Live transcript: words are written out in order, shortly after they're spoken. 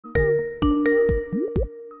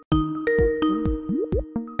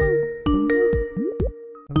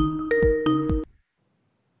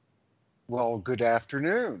good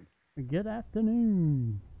afternoon. Good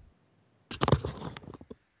afternoon,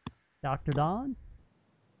 Dr. Don.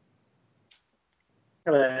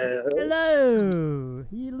 Hello. Hello,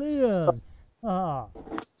 he lives. Oh,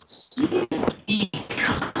 oh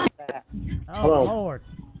Hello. Lord.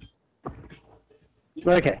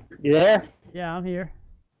 Okay, you there? Yeah, I'm here.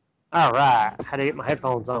 All right. How to get my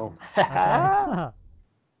headphones on? Okay.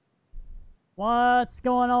 What's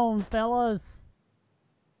going on, fellas?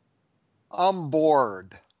 I'm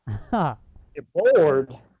bored You're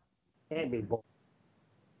bored. Can't be bored.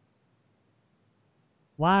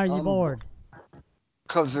 Why are you I'm bored?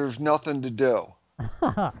 because there's nothing to do.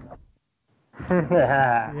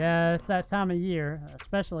 Yeah, it's that time of year,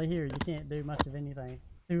 especially here. You can't do much of anything.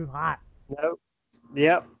 It's too hot. Nope.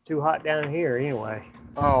 Yep. Too hot down here anyway.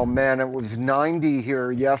 Oh man, it was 90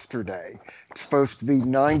 here yesterday. It's supposed to be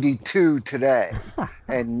 92 today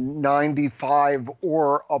and 95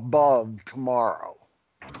 or above tomorrow.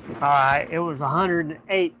 All right. It was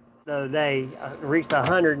 108 the other day. I reached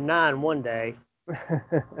 109 one day.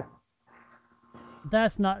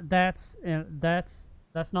 That's not that's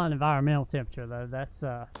not environmental temperature though. That's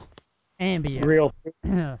ambient. Real.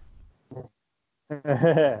 The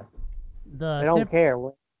They don't care.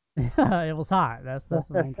 it was hot. That's the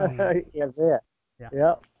main thing. That's it. Yeah.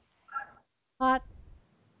 Yep. Hot.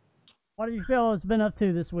 What have you fellas been up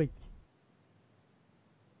to this week?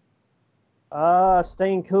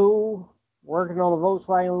 Staying cool, working on the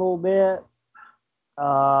Volkswagen a little bit,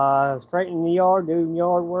 straightening the yard, doing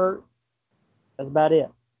yard work. That's about it.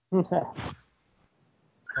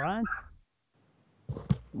 Brian?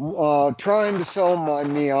 Trying to sell my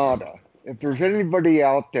Miata. If there's anybody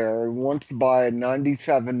out there who wants to buy a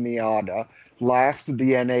 97 Miata, last of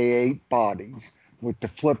the NA8 bodies with the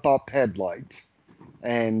flip-up headlights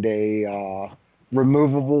and a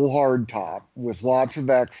removable hardtop with lots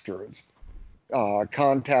of extras,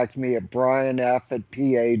 contact me at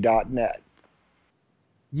brianf@pa.net.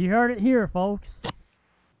 You heard it here, folks.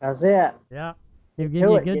 That's it. Yeah. He'll Get give to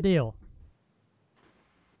you a it. good Get- deal.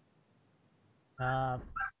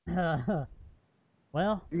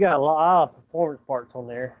 Well, You got a lot of performance parts on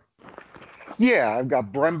there. Yeah, I've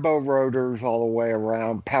got Brembo rotors all the way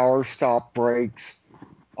around, power stop brakes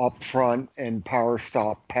up front, and power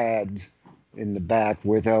stop pads in the back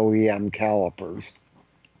with OEM calipers.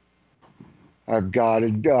 I've got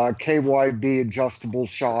KYB adjustable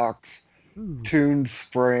shocks, ooh, tuned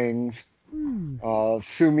springs, ooh,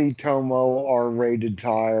 Sumitomo R-rated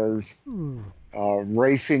tires, ooh,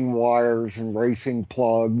 racing wires and racing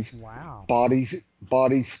plugs, wow. body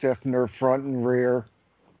stiffener front and rear.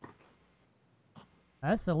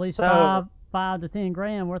 That's at least So- 5 to 10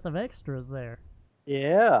 grand worth of extras there.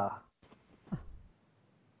 Yeah.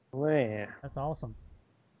 Man. That's awesome.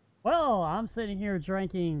 Well, I'm sitting here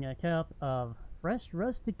drinking a cup of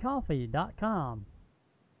freshroastedcoffee.com.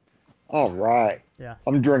 All right. Yeah.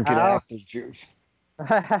 I'm drinking How- apple juice.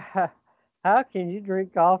 How can you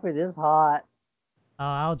drink coffee this hot? Oh,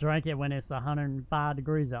 I'll drink it when it's 105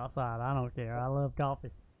 degrees outside. I don't care. I love coffee.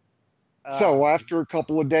 So after a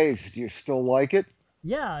couple of days, do you still like it?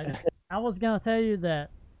 Yeah, I was gonna tell you that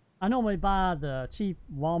I normally buy the cheap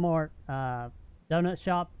Walmart donut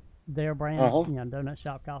shop, their brand, Uh-huh. donut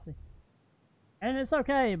shop coffee, and it's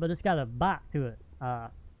okay, but it's got a bite to it.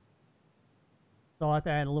 So I have to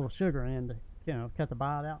add a little sugar in to cut the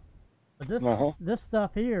bite out. But Uh-huh. this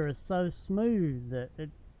stuff here is so smooth that it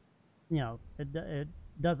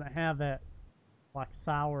doesn't have that like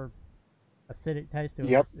sour acidic taste to it.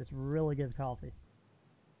 Yep. It's really good coffee.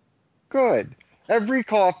 Good. Every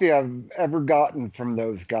coffee I've ever gotten from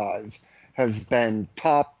those guys has been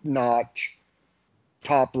top-notch,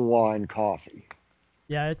 top-of-the-line coffee.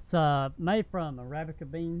 Yeah, it's made from Arabica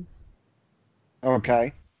beans.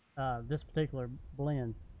 Okay. This particular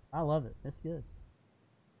blend, I love it. It's good.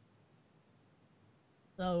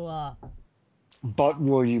 So But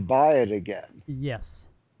will you buy it again? yes.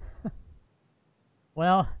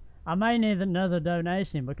 Well, I may need another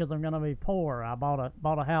donation because I'm gonna be poor. I bought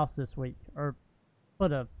a house this week, or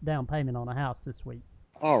put a down payment on a house this week.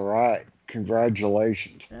 All right.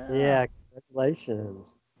 Congratulations. Yeah,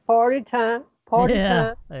 congratulations. Party time. Party yeah,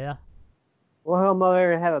 time. yeah. We'll come over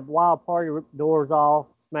here and have a wild party, rip the doors off,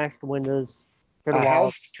 smash the windows, A turn the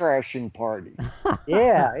walls. house trashing party.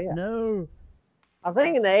 Yeah, yeah. No. I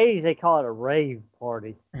think in the 80s they call it a rave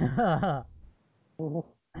party. But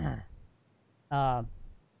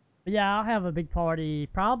yeah, I'll have a big party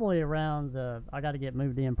probably around I got to get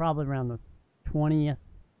moved in probably around the 20th.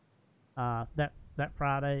 That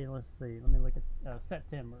Friday. Let's see. Let me look at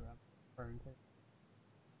September. I'm referring to.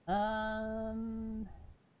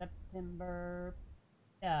 September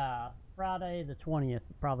Yeah, Friday the 20th, we'll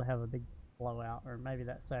probably have a big blowout, or maybe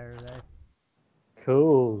that Saturday.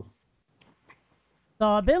 Cool. So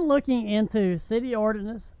I've been looking into city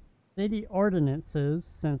ordinances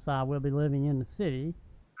since I will be living in the city.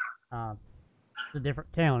 It's a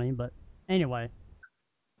different county, but anyway,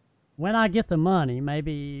 when I get the money,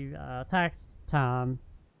 maybe tax time,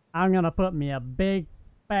 I'm gonna put me a big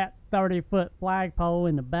fat 30-foot flagpole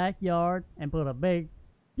in the backyard and put a big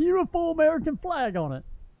beautiful American flag on it.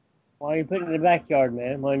 Why are you putting it in the backyard,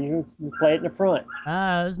 man? Why don't you play it in the front?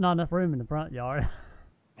 There's not enough room in the front yard.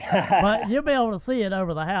 But you'll be able to see it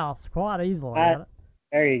over the house quite easily.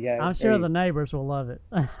 There you go. I'm sure the neighbors will love it.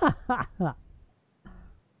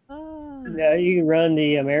 No, you can run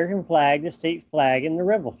the American flag, the state flag, and the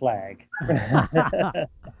rebel flag. I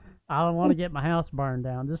don't want to get my house burned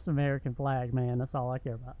down. Just American flag, man. That's all I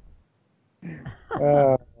care about.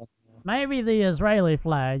 Maybe the Israeli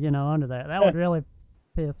flag, under that. That would really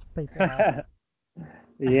piss people off.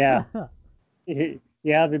 Yeah.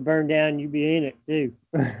 Yeah, if it burned down, you'd be in it too.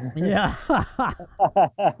 Yeah.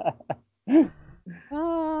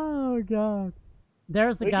 Oh God.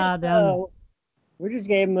 There's the guy down. We just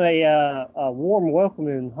gave him a warm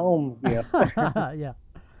welcoming home gift. Yeah.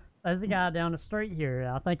 There's a guy down the street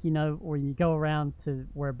here. I think where you go around to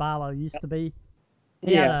where Bilo used to be.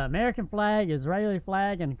 He had an American flag, Israeli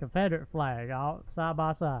flag, and Confederate flag all side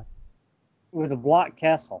by side. With a block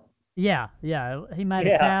castle. Yeah. He made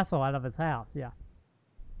a castle out of his house. Yeah.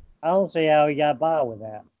 I don't see how he got by with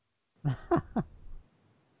that.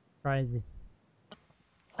 Crazy.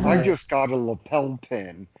 I just got a lapel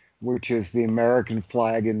pin, which is the American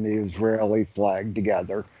flag and the Israeli flag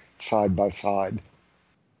together, side by side.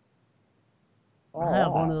 I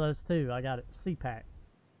have one of those too. I got it CPAC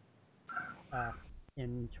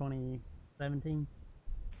in 2017.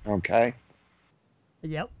 Okay.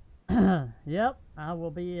 Yep. Yep. I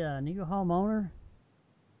will be a new homeowner.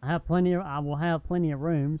 I will have plenty of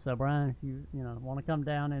room. So Brian, if you want to come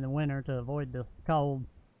down in the winter to avoid the cold,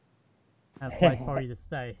 I have a place for you to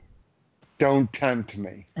stay. Don't tempt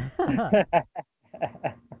me.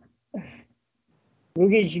 We'll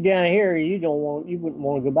get you down here. You wouldn't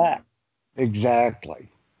want to go back. Exactly.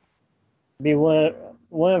 Be one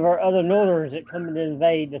of our other northerners that come to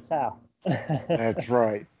invade the South. That's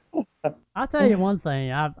right. I'll tell you one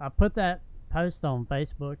thing. I put that post on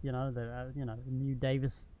Facebook. The new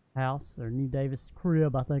Davis house or new Davis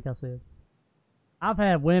crib. I think I said. I've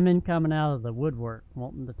had women coming out of the woodwork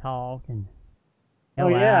wanting to talk and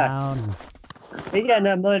go out. And... He got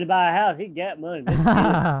enough money to buy a house. He got money.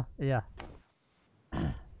 Yeah.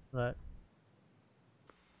 But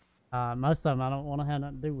most of them I don't want to have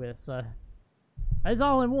nothing to do with. So there's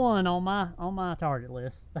only one on my target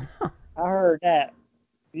list. I heard that.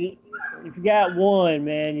 If you got one,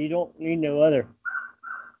 man, you don't need no other.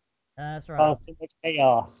 That's right. Cause too much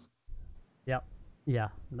chaos. Yep. Yeah.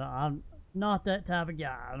 No, I'm not that type of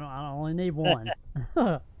guy. I only need one.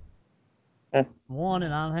 One,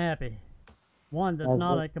 and I'm happy. One that's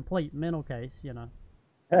not a complete mental case,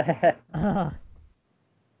 But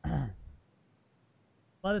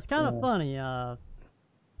it's kind of funny. A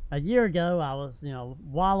year ago, I was,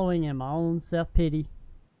 wallowing in my own self-pity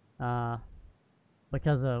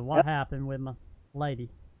because of what happened with my lady.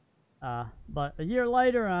 But a year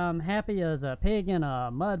later, I'm happy as a pig in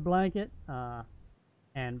a mud blanket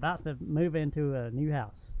and about to move into a new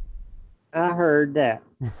house. I heard that.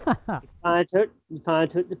 You finally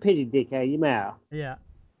took the pity dick out of your mouth. Yeah.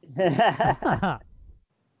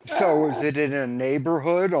 So is it in a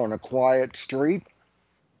neighborhood on a quiet street?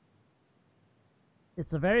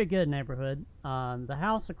 It's a very good neighborhood. The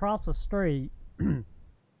house across the street,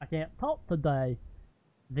 I can't talk today.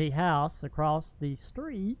 The house across the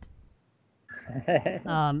street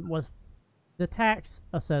was the tax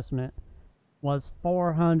assessment was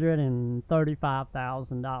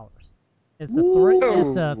 $435,000. It's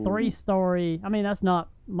a three-story. I mean, that's not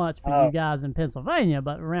much for you guys in Pennsylvania,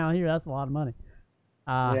 but around here, that's a lot of money.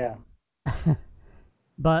 Yeah.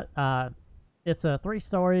 But it's a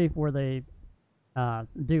three-story where they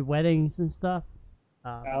do weddings and stuff.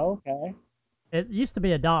 Okay. It used to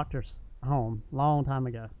be a doctor's home a long time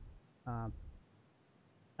ago.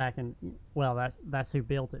 That's who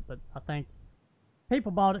built it, but I think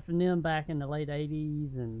people bought it from them back in the late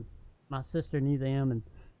 80s, and my sister knew them, and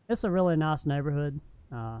it's a really nice neighborhood.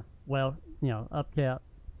 Upkept.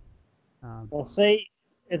 Well, see,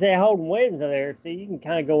 if they're holding weddings there, you can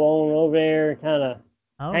kind of go on over there and kind of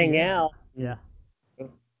hang out. Yeah.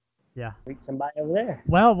 Yeah. Meet somebody over there.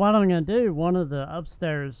 Well, what I'm going to do, one of the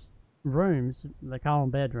upstairs rooms, they call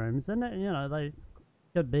them bedrooms, and they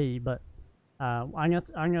could be, but I'm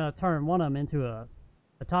going to turn one of them into a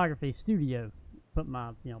photography studio. Put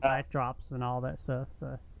my backdrops and all that stuff.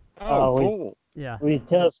 So. Oh, cool. Yeah. We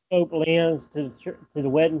telescope lens to the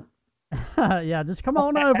wedding. Yeah, just come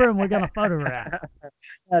on over and we're gonna photograph.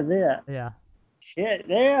 That's it. Yeah. Shit,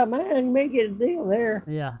 yeah, man, you may get a deal there.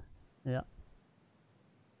 Yeah. Yep.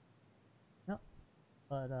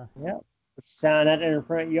 But yep. Sign out there in the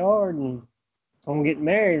front yard and someone getting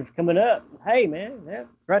married is coming up. Hey, man, yeah,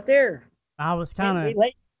 right there. I was kind of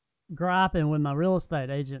griping with my real estate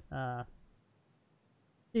agent.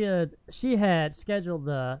 She had scheduled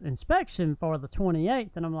the inspection for the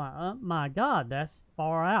 28th, and I'm like, oh my God, that's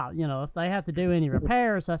far out. If they have to do any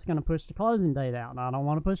repairs, that's going to push the closing date out, and I don't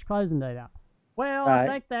want to push the closing date out. Well, right. I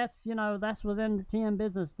think that's within the 10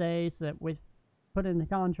 business days that we put in the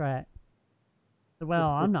contract. Well,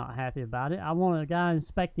 I'm not happy about it. I want a guy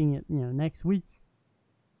inspecting it, next week.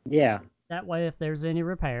 Yeah. That way, if there's any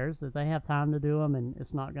repairs, that they have time to do them, and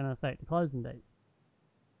it's not going to affect the closing date.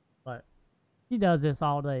 But he does this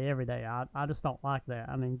all day, every day. I just don't like that.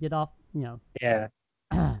 I mean, get off, Yeah.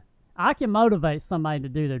 I can motivate somebody to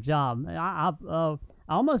do their job. I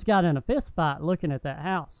almost got in a fist fight looking at that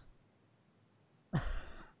house.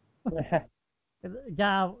 The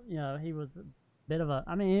guy, he was a bit of a,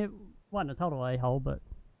 it wasn't a total a-hole, but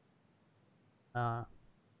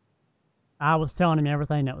I was telling him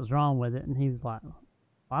everything that was wrong with it, and he was like, well,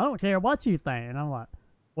 I don't care what you think. And I'm like,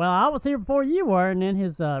 well, I was here before you were. And then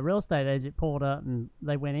his real estate agent pulled up, and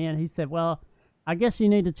they went in. He said, well, I guess you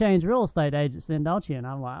need to change real estate agents then, don't you? And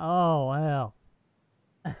I'm like, oh, well.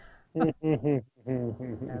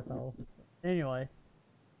 Asshole. Anyway.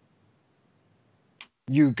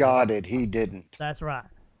 You got it. He didn't. That's right.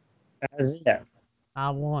 Yeah. I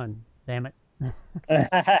won. Damn it.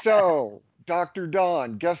 So, Dr.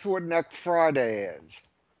 Don, guess what next Friday is?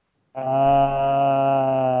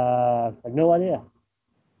 I have no idea.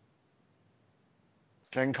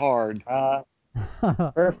 Think hard.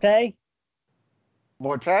 Birthday?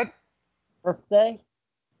 What's that? Birthday?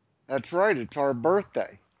 That's right. It's our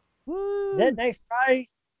birthday. Woo. Is that next Friday?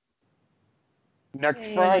 Next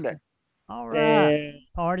Friday. All right.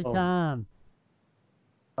 Party time.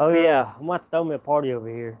 Oh, yeah. I'm going to throw me a party over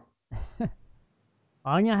here.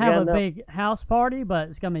 I'm going to have a big house party, but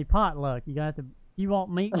it's going to be potluck. You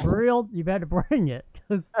want meat grilled, you better bring it.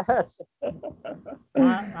 Cause I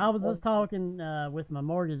was just talking with my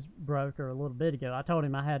mortgage broker a little bit ago. I told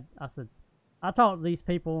him I said, I talk to these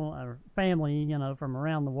people, or family, from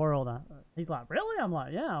around the world. He's like, really? I'm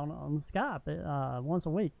like, yeah, on Skype once a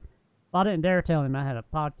week. Well, I didn't dare tell him I had a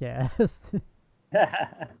podcast.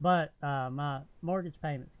 But my mortgage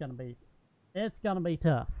payment's going to be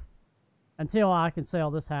tough until I can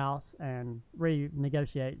sell this house and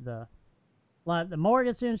renegotiate the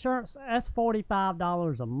mortgage insurance. That's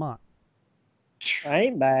 $45 a month.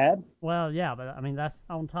 Ain't bad. Well, yeah, but that's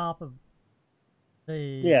on top of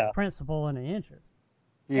the principal and the interest.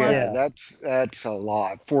 Yeah, that's a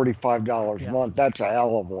lot. $45 a month. That's a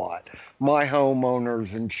hell of a lot. My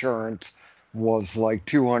homeowner's insurance was like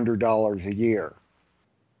 $200 a year.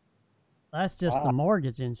 That's just the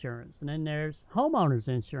mortgage insurance, and then there's homeowner's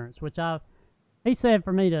insurance, which he said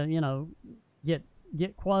for me to get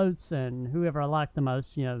quotes, and whoever I like the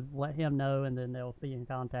most, let him know, and then they'll be in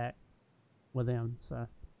contact with them. So,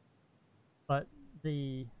 but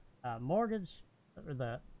the mortgage, or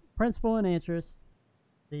the principal and interest,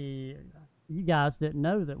 you guys didn't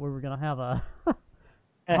know that we were going to have a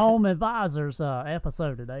home advisors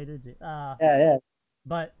episode today, did you? Yeah.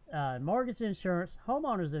 But mortgage insurance,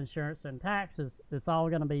 homeowners insurance, and taxes, it's all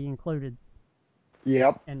going to be included.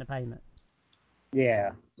 Yep. In the payment.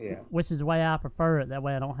 Yeah. Which is the way I prefer it. That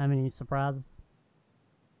way I don't have any surprises.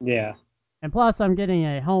 Yeah. And plus, I'm getting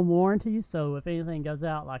a home warranty, so if anything goes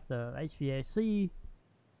out, like the HVAC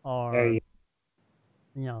or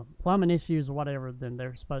plumbing issues or whatever, then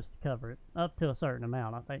they're supposed to cover it up to a certain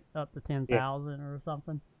amount. I think up to $10,000 or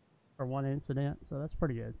something for one incident. So that's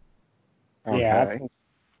pretty good. Okay.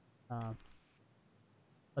 Yeah.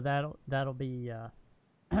 But that'll be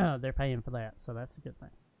they're paying for that, so that's a good thing.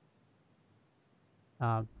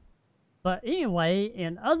 But anyway,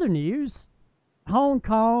 in other news, Hong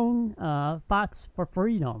Kong fights for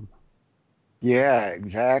freedom. Yeah,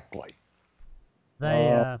 exactly.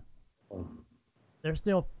 They're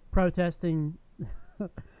still protesting.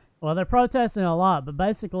 Well, they're protesting a lot, but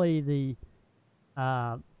basically the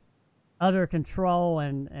utter control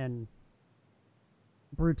and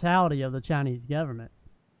brutality of the Chinese government.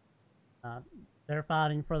 They're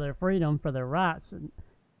fighting for their freedom, for their rights. And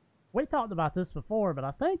we talked about this before, but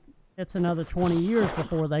I think it's another 20 years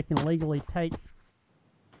before they can legally take,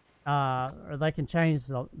 or they can change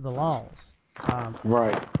the laws.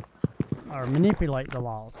 Right. or manipulate the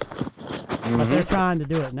laws. But they're trying to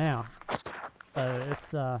do it now.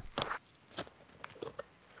 So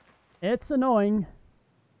it's annoying.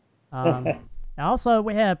 Also,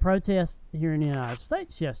 we had protests here in the United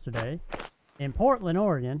States yesterday in Portland,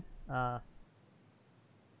 Oregon.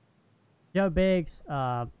 Joe Biggs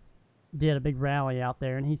did a big rally out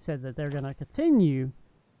there, and he said that they're going to continue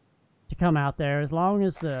to come out there as long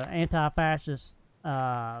as the anti-fascist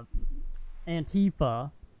Antifa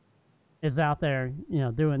is out there,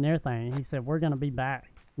 doing their thing. He said, we're going to be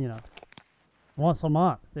back, once a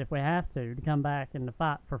month if we have to come back and to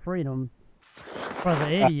fight for freedom for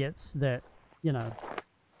the idiots that,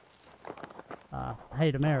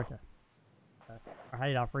 hate America or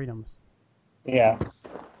hate our freedoms. Yeah.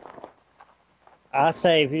 I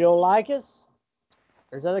say, if you don't like us,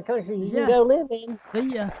 there's other countries you can go live in.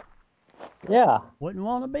 See ya. Yeah. Wouldn't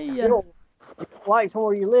want to be ya. If you don't like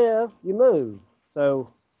somewhere you live, you move.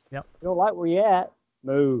 So, yep. If you don't like where you at,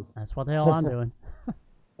 move. That's what the hell I'm doing.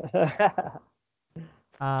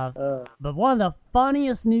 But one of the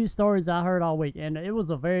funniest news stories I heard all week, and it was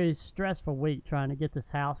a very stressful week trying to get this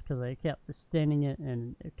house because they kept extending it.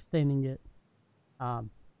 And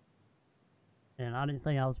I didn't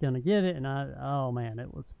think I was going to get it, and oh man,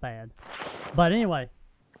 it was bad. But anyway,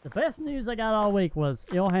 the best news I got all week was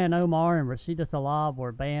Ilhan Omar and Rashida Tlaib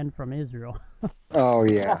were banned from Israel. Oh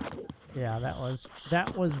yeah. Yeah, that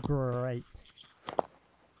was great.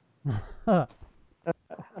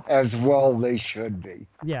 As well they should be.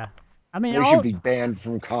 Yeah. I mean, they should be banned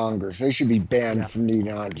from Congress. They should be banned from the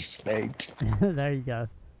United States. There you go.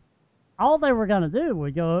 All they were going to do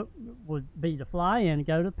would be to fly in and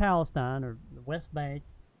go to Palestine or the West Bank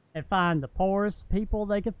and find the poorest people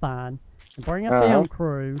they could find and bring a film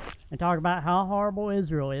crew and talk about how horrible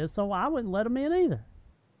Israel is, so I wouldn't let them in either.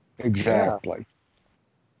 Exactly. Yeah.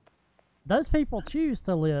 Those people choose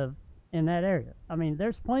to live in that area. I mean,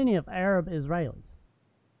 there's plenty of Arab Israelis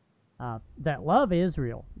that love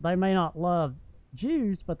Israel. They may not love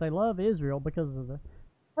Jews, but they love Israel because of the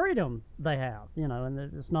freedom they have, and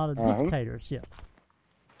it's not a dictatorship.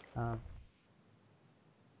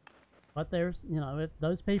 But there's, if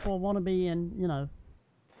those people want to be in,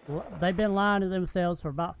 they've been lying to themselves for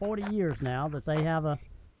about 40 years now that they have a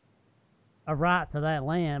right to that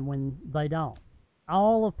land when they don't.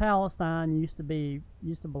 All of Palestine used to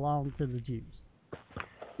belong to the Jews.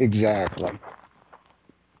 Exactly.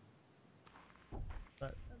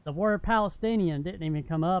 But the word Palestinian didn't even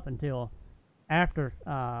come up until after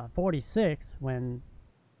 46, when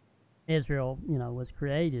Israel, was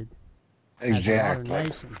created as a modern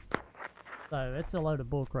nation. So it's a load of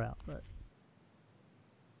bullcrap. But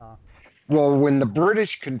well, when the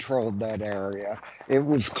British controlled that area, it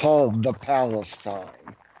was called the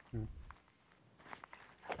Palestine.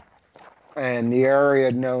 And the area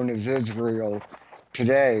known as Israel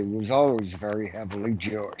today was always very heavily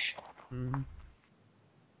Jewish. Mm-hmm.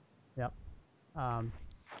 Yep.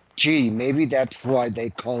 Gee, maybe that's why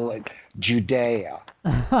they call it Judea.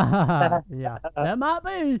 Yeah, that might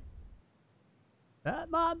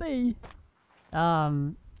be.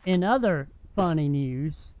 In other funny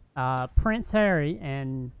news, Prince Harry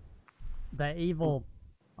and the evil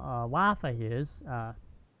wife of his,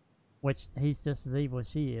 which he's just as evil as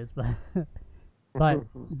she is, but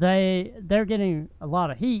they're getting a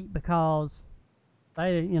lot of heat because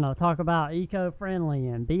they talk about eco-friendly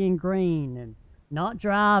and being green and not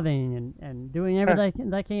driving and doing everything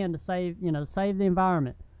they can to save the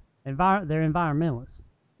environment. They're environmentalists.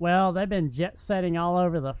 Well, they've been jet setting all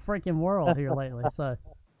over the freaking world here lately. So,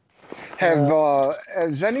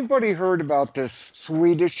 has anybody heard about this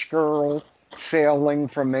Swedish girl sailing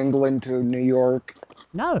from England to New York?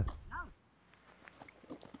 No.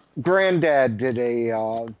 Granddad did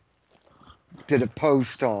a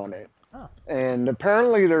post on it. Oh. And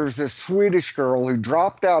apparently there's this Swedish girl who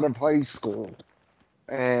dropped out of high school,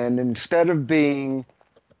 and instead of being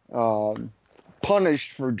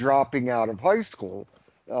punished for dropping out of high school,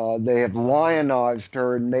 they have lionized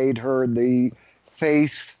her and made her the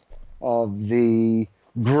face of the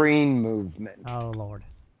green movement. Oh, Lord.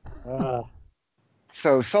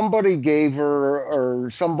 So somebody gave her, or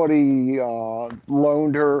somebody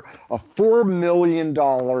loaned her a $4 million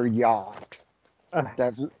yacht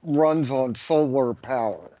that runs on solar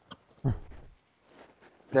power,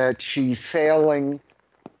 that she's sailing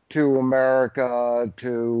to America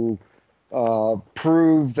to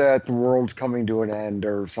prove that the world's coming to an end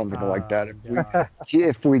or something like that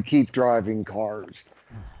if we keep driving cars.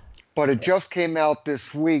 But it just came out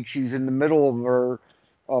this week. She's in the middle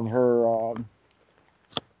of her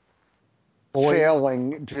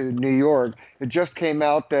sailing to New York. It just came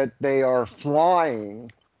out that they are flying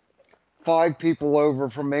 5 people over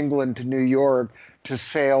from England to New York to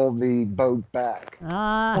sail the boat back.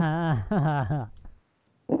 And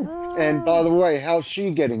by the way, how's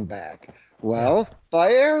she getting back? Well,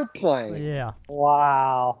 by airplane. Yeah.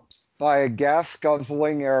 Wow. By a gas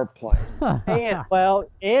guzzling airplane. And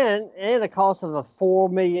the cost of a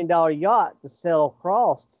 $4 million yacht to sail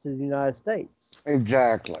across to the United States.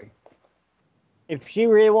 Exactly. If she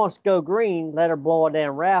really wants to go green, let her blow a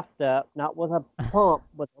damn raft up, not with a pump,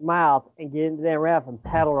 with her mouth, and get into that raft and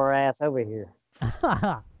paddle her ass over here.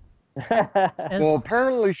 Well,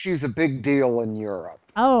 apparently she's a big deal in Europe.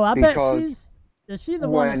 Oh, I bet is she the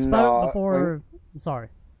one that spoke before? Sorry.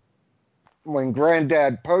 When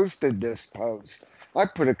Granddad posted this post, I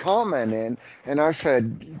put a comment in and I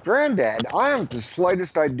said, Granddad, I haven't the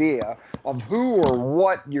slightest idea of who or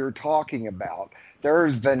what you're talking about. There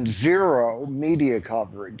has been zero media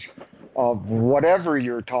coverage of whatever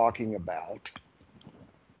you're talking about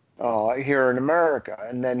here in America.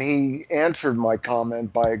 And then he answered my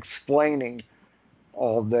comment by explaining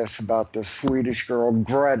all this about the Swedish girl,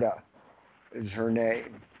 Greta is her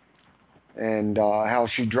name. And how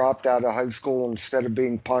she dropped out of high school instead of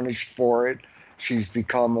being punished for it. She's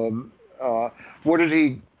become what did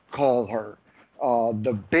he call her?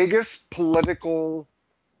 The biggest political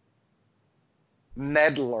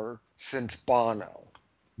meddler since Bono.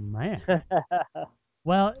 Man.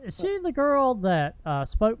 Well, is she the girl that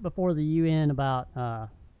spoke before the UN about,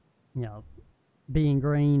 being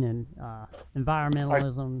green and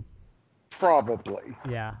environmentalism? Probably.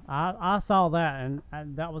 Yeah, I saw that, and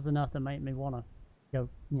that was enough to make me want to go,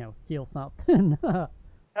 kill something.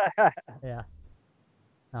 Yeah.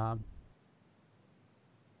 But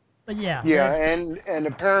yeah. Yeah, and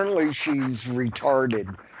apparently she's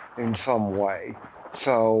retarded in some way,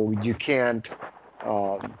 so you can't.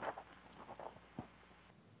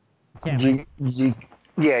 You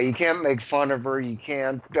can't make fun of her. You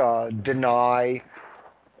can't deny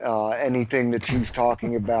anything that she's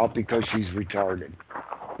talking about because she's retarded.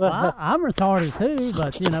 Well, I'm retarded too,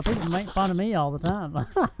 but people make fun of me all the time.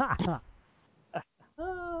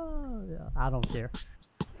 Oh, yeah, I don't care.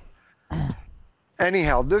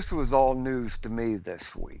 Anyhow, this was all news to me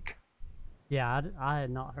this week. Yeah, I had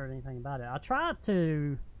not heard anything about it. I tried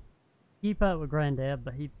to keep up with Granddad,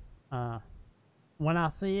 but he, when I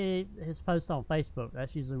see his post on Facebook,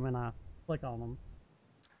 that's usually when I click on them.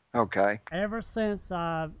 Okay. Ever since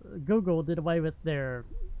Google did away with their,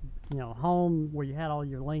 home where you had all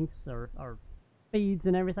your links or feeds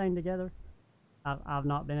and everything together, I've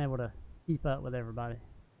not been able to keep up with everybody.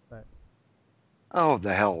 But oh,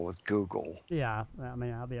 the hell with Google. Yeah, I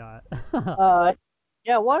mean, I'll be all right.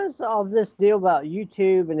 Yeah, what is all this deal about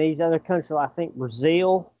YouTube and these other countries? I think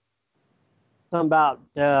Brazil. Something about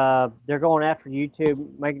they're going after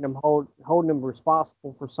YouTube, making them holding them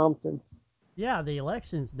responsible for something. Yeah, the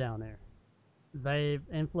elections down there. They've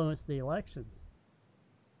influenced the elections.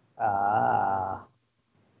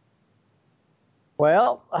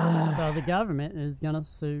 Well. So the government is going to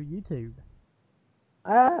sue YouTube.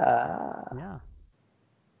 Yeah.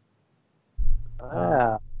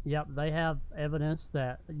 Yep, they have evidence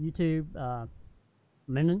that YouTube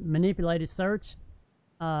manipulated search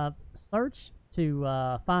to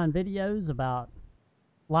find videos about,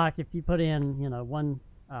 like if you put in, one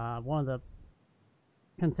of the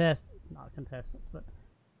contestants, but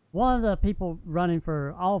one of the people running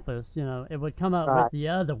for office, it would come up with the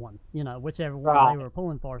other one, whichever one they were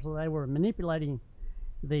pulling for. So they were manipulating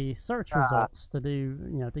the search results to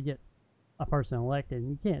do, to get a person elected.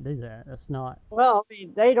 You can't do that. That's not. Well, I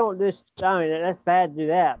mean, they don't just. I mean, that's bad to do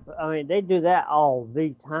that. But I mean, they do that all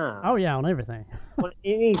the time. Oh yeah, on everything. On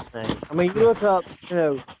anything. I mean, you look up,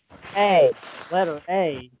 A, letter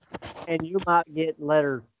A, and you might get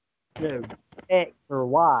letter, X or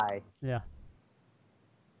Y. Yeah.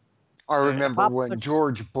 I remember when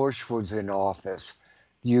George Bush was in office.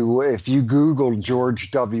 If you Googled George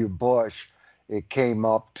W. Bush, it came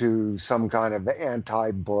up to some kind of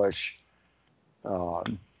anti-Bush. Oh,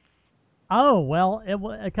 well,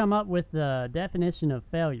 it come up with the definition of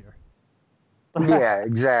failure. Yeah,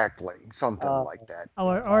 exactly. Something like that.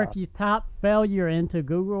 Or if you type failure into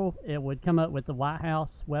Google, it would come up with the White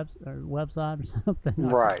House website or something.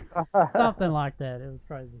 Right. Something like that. It was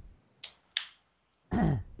crazy.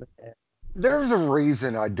 There's a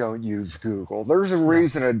reason I don't use Google. There's a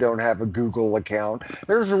reason I don't have a Google account.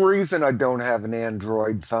 There's a reason I don't have an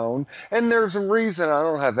Android phone. And there's a reason I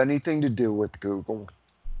don't have anything to do with Google.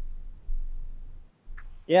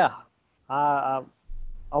 Yeah. I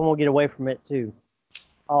want to get away from it too.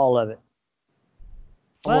 All of it.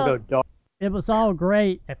 Well, go dark. It was all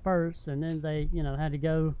great at first, and then they, had to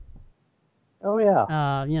go Oh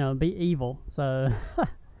yeah. Be evil. So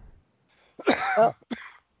Well,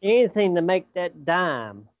 anything to make that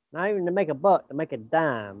dime, not even to make a buck, to make a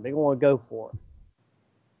dime, they want to go for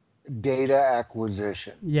it. Data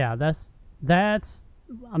acquisition. yeah, that's.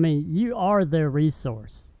 I mean, you are their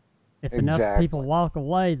resource. If enough people Exactly. walk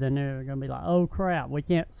away, then they're gonna be like, "Oh crap, we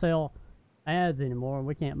can't sell ads anymore, and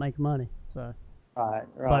we can't make money." So, Right,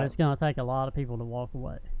 but right. it's gonna take a lot of people to walk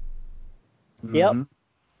away. Yep. Hmm.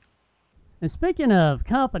 And speaking of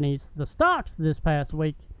companies, the stocks this past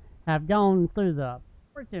week have gone through the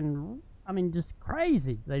freaking, I mean, just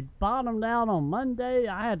crazy. They bottomed out on Monday.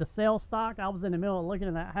 I had to sell stock. I was in the middle of looking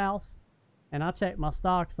at that house, and I checked my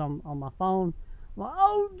stocks on my phone. I'm like,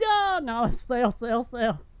 oh God, no, sell, sell,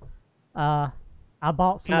 sell. I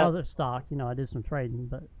bought some Uh, other stock. I did some trading,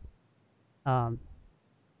 but um,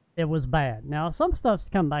 it was bad. Now some stuff's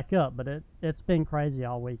come back up, but it's been crazy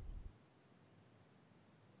all week.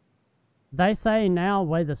 They say now the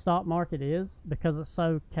way the stock market is, because it's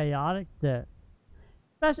so chaotic, that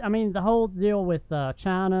especially, I mean, the whole deal with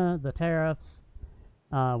China, the tariffs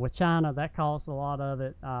with China, that caused a lot of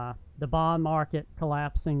it. The bond market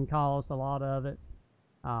collapsing caused a lot of it.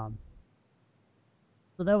 Um,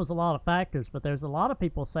 so there was a lot of factors, but there's a lot of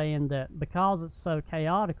people saying that because it's so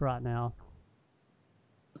chaotic right now,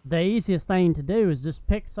 the easiest thing to do is just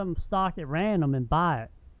pick some stock at random and buy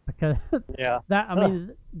it, because yeah. I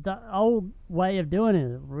mean, the old way of doing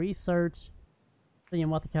it is research, seeing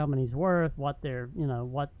what the company's worth, what their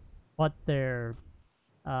what their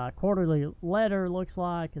quarterly letter looks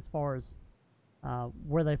like, as far as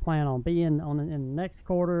where they plan on being in the next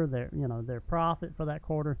quarter, their profit for that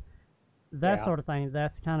quarter, that Yeah. sort of thing.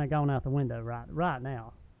 That's kind of gone out the window right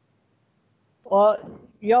now. Well,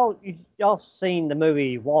 y'all seen the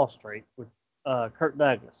movie Wall Street with Kirk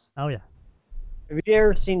Douglas? Oh yeah, Have you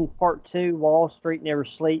ever seen part two, Wall Street Never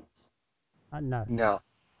Sleeps? no, No.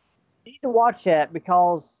 You need to watch that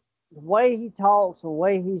because the way he talks, the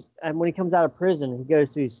way and when he comes out of prison,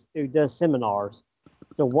 he does seminars.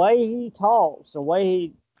 The way he talks, the way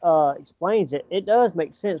he explains it, it does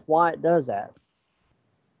make sense why it does that.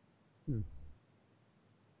 Hmm.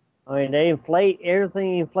 I mean, they inflate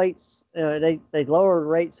everything. Inflates. They lower the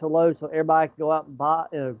rates so low so everybody can go out and buy,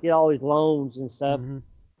 get all these loans and stuff. Mm-hmm.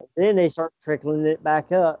 Then they start trickling it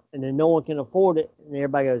back up, and then no one can afford it, and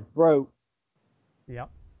everybody goes broke. Yep.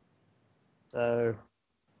 So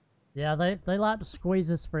Yeah, they like to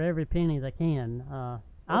squeeze us for every penny they can.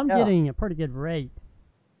 I'm yeah. getting a pretty good rate.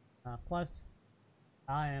 Plus,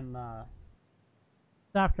 I am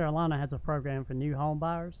South Carolina has a program for new home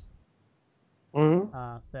buyers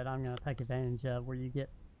Mm-hmm. that I'm going to take advantage of, where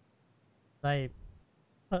they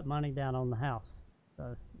put money down on the house,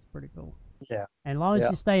 so it's pretty cool. Yeah. And as long as Yeah.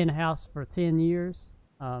 you stay in the house for 10 years,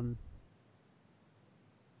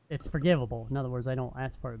 it's forgivable. In other words, they don't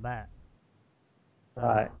ask for it back. So,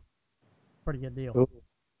 Right. pretty good deal. Cool.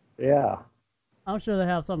 Yeah. I'm sure they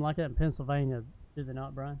have something like that in Pennsylvania. Do they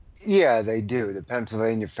not, Brian? Yeah, they do. The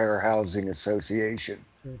Pennsylvania Fair Housing Association,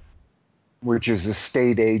 Good. which is a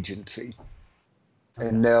state agency. Okay.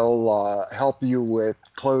 And they'll help you with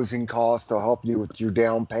closing costs. They'll help you with your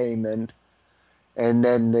down payment. And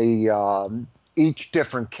then each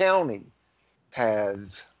different county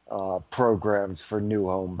has programs for new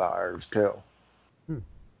home buyers too.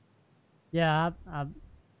 Yeah,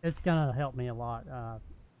 it's gonna help me a lot.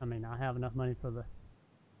 I mean, I have enough money for the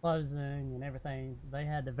closing and everything. They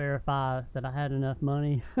had to verify that I had enough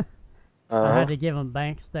money. I had to give them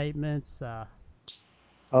bank statements,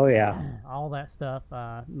 Oh yeah. all that stuff.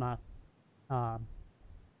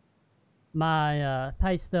 My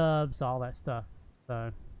pay stubs, all that stuff.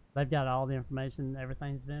 So they've got all the information.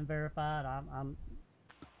 Everything's been verified. I'm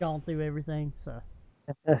gone through everything. So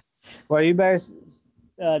Well, you better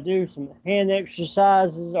do some hand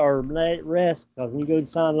exercises or let it rest because when you go to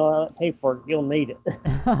sign all that paperwork, you'll need it.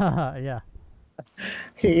 yeah,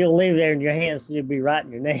 You'll leave it there in your hands, so you'll be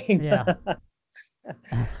writing your name. yeah.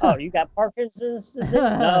 Oh, you got Parkinson's disease?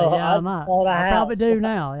 No, yeah, I just bought a I house. probably do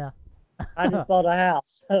now. Yeah. I just bought a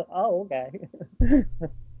house. Oh, okay.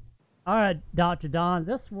 All right, Dr. Don,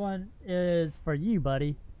 this one is for you,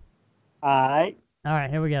 buddy. All right. All right,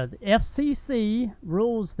 here we go. The FCC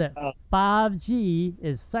rules that 5G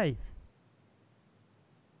is safe.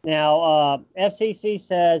 Now, FCC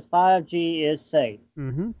says 5G is safe.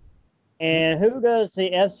 Mm-hmm. And who does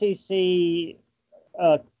the FCC?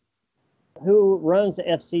 Who runs the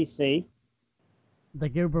FCC? The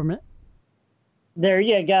government. There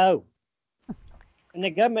you go. And the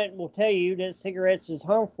government will tell you that cigarettes is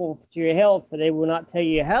harmful to your health, but they will not tell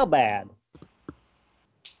you how bad.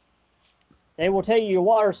 they will tell you your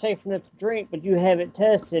water's safe enough to drink, but you have it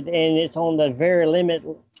tested and it's on the very limit,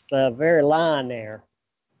 the very line there,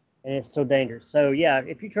 and it's still dangerous. So yeah,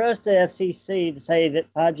 if you trust the FCC to say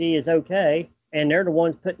that 5G is okay, and they're the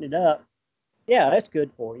ones putting it up, yeah, that's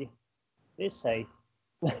good for you. It's safe.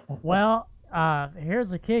 Well,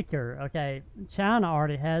 here's the kicker. Okay, China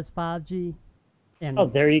already has 5G in Oh,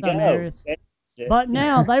 there you some go. areas. That's it. But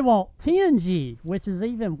now they want 10G, which is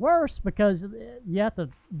even worse because you have to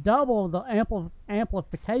double the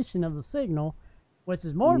amplification of the signal, which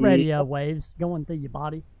is more radio waves going through your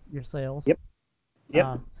body, your cells.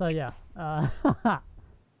 Yep. So yeah, a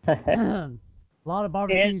lot of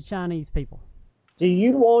barbecue Chinese people. Do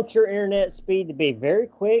you want your internet speed to be very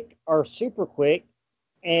quick or super quick?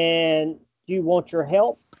 And do you want your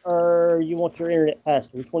help or you want your internet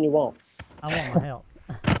faster? Which one you want? I want my help.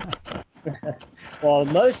 Well,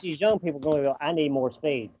 most of these young people are going to go, I need more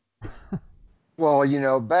speed. Well, you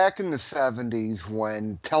know, back in the 70s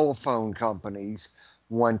when telephone companies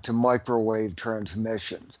went to microwave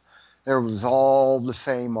transmissions, there was all the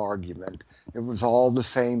same argument. It was all the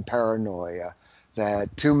same paranoia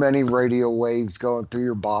that too many radio waves going through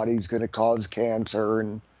your body is going to cause cancer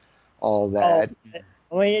and all that.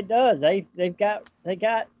 I mean, it does. They got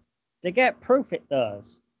proof it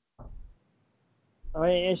does. I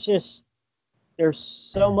mean, it's just there's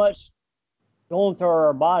so much going through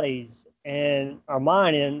our bodies and our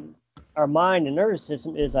mind and nervous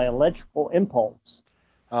system is an electrical impulse.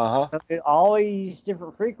 Uh-huh. I mean, all these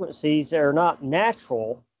different frequencies that are not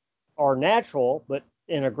natural, but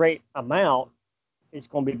in a great amount, it's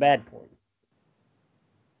going to be bad for you.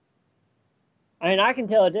 I mean, I can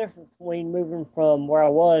tell a difference between moving from where I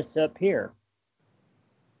was to up here.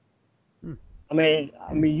 I mean,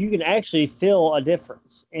 you can actually feel a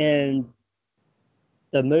difference in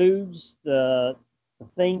the moods, the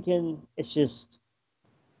thinking. It's just,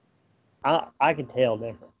 I can tell a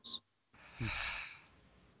difference.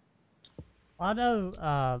 I know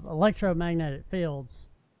electromagnetic fields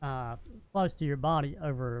close to your body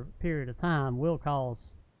over a period of time will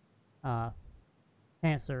cause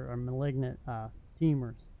cancer or malignant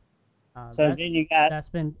tumors. So then you got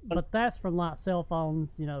that's from like cell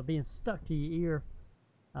phones, you know, being stuck to your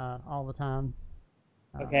ear all the time.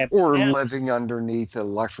 Okay. Or living underneath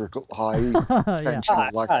electrical high tension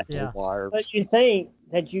electrical wires. But you think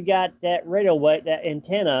that you got that radio wave, that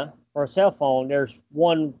antenna for a cell phone, there's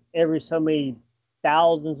one every so many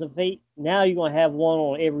thousands of feet. Now you're going to have one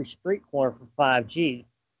on every street corner for 5G.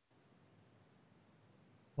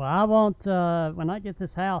 Well, I want, when I get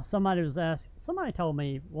this house, somebody told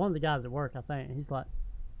me, one of the guys at work, I think, he's like,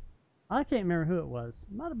 I can't remember who it was.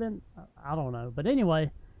 It might have been, I don't know. But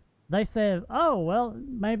anyway, they said, oh, well,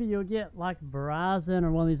 maybe you'll get like Verizon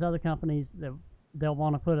or one of these other companies that they'll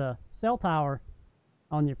want to put a cell tower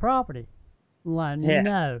on your property. I'm like,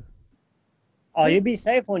 no. Oh, you'll be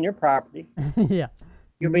safe on your property. Yeah.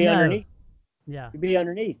 You'll be underneath. Yeah. You'll be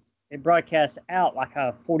underneath. It broadcasts out like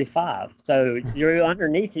a 45. So you're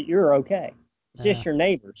underneath it, you're okay. It's just your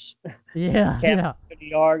neighbors. Yeah. Yeah. In the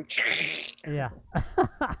yard. Yeah.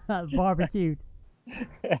 Barbecued.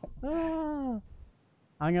 I'm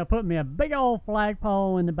going to put me a big old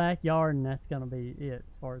flagpole in the backyard, and that's going to be it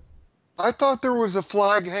as far as. I thought there was a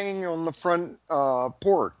flag hanging on the front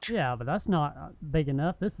porch. Yeah, but that's not big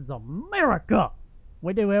enough. This is America.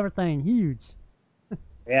 We do everything huge.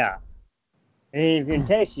 Yeah. And in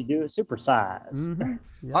Texas, you do it supersized. Mm-hmm.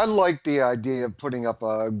 Yep. I like the idea of putting up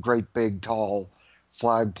a great big tall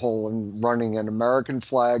flagpole and running an American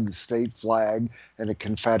flag, state flag, and a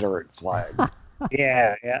Confederate flag.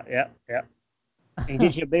 Yeah. And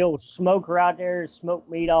get you a big old smoker out there, smoke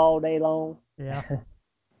meat all day long. Yeah.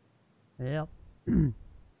 Yep.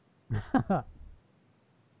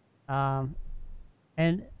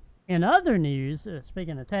 And in other news,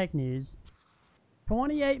 speaking of tech news,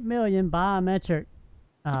 28 million biometric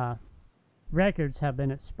records have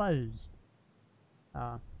been exposed.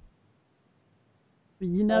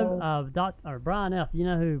 You know, Brian F., you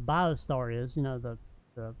know who BioStar is? You know,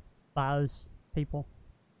 the BIOS people?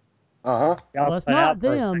 Uh-huh. Well, it's not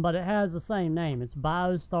them, but it has the same name. It's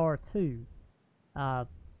BioStar 2.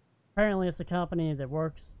 Apparently, it's a company that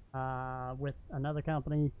works with another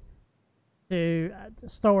company to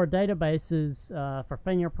store databases for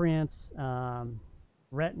fingerprints,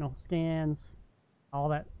 retinal scans, all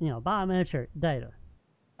that, you know, biometric data.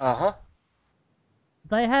 Uh-huh.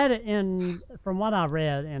 They had it in, from what I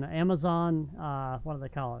read, in Amazon, what do they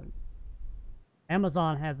call it?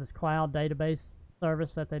 Amazon has this cloud database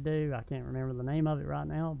service that they do. I can't remember the name of it right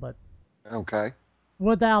now, but okay.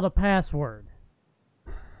 Without a password.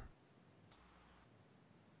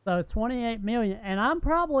 So So 28 million, and I'm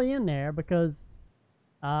probably in there because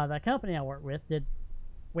the company I work with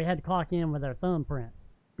we had to clock in with our thumbprint.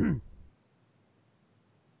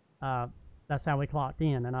 That's how we clocked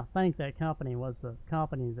in, and I think that company was the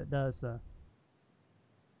company that does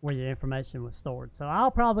where your information was stored. So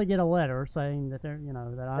I'll probably get a letter saying that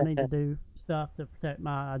that I need to do stuff to protect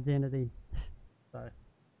my identity. So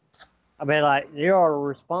I mean, like, you are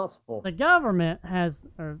responsible. the government has,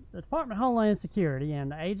 or the Department of Homeland Security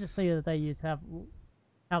and the agency that they use have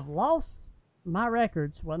lost my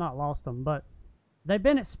records. Well, not lost them, but they've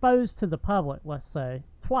been exposed to the public, let's say,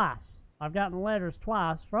 twice. I've gotten letters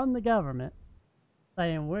twice from the government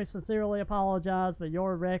saying, we sincerely apologize, but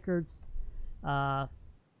your records,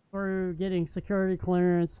 through getting security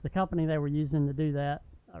clearance, the company they were using to do that,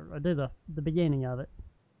 or do the beginning of it,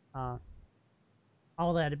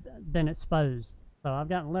 all that had been exposed. So I've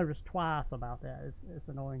gotten letters twice about that. It's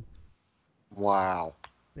annoying. Wow.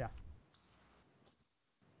 Yeah.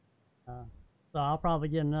 So I'll probably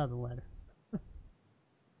get another letter.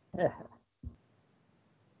 Yeah.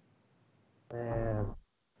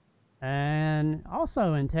 And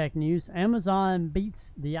also in tech news, Amazon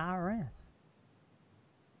beats the IRS.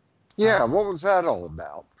 Yeah, what was that all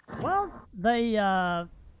about? Well, the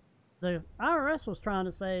IRS was trying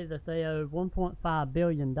to say that they owed $1.5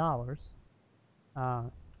 billion.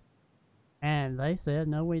 And they said,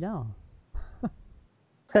 no, we don't.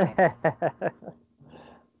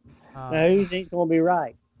 Now, who thinks going to be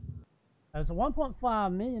right? There's a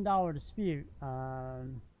 $1.5 million dispute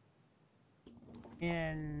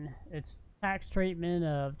in its tax treatment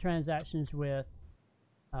of transactions with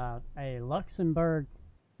a Luxembourg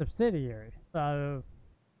subsidiary. So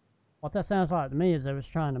what that sounds like to me is they was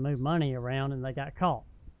trying to move money around and they got caught.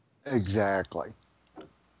 Exactly.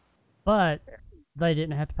 But they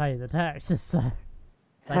didn't have to pay the taxes, so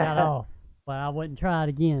they got off. But I wouldn't try it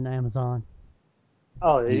again, Amazon.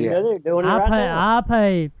 Oh, you know they're doing it right now. I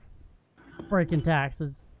pay freaking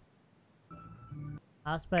taxes.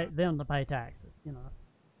 I expect them to pay taxes,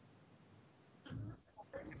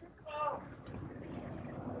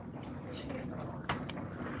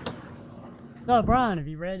 So, Brian, have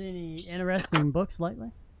you read any interesting books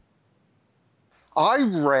lately? I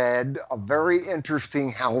read a very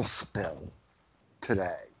interesting House bill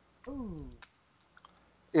today. Ooh.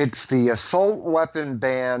 It's the assault weapon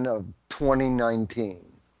ban of 2019.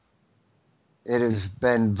 It has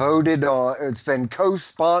been voted on, it's been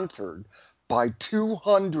co-sponsored by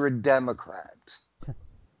 200 Democrats,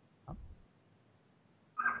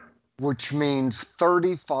 which means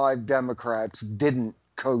 35 Democrats didn't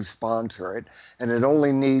co-sponsor it, and it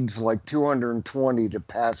only needs like 220 to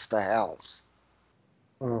pass the House.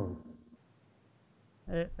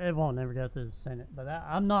 It won't never go through the Senate, but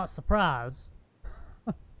I'm not surprised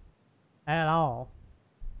at all.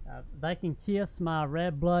 They can kiss my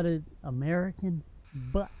red-blooded American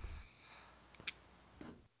butt.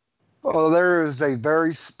 Well, there is a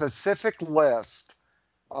very specific list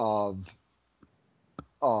of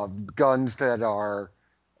guns that are,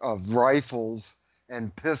 of rifles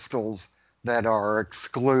and pistols that are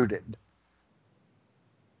excluded.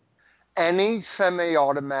 Any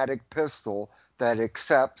semi-automatic pistol that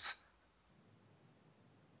accepts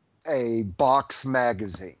a box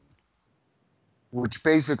magazine, which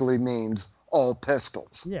basically means all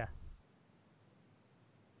pistols. Yeah.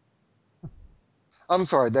 I'm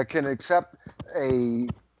sorry, that can accept a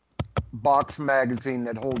box magazine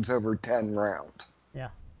that holds over 10 rounds.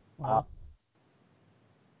 Yeah. Well,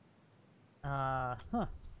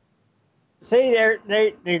 See, they're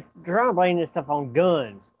trying to blame this stuff on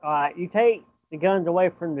guns. All right, you take the guns away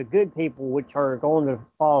from the good people, which are going to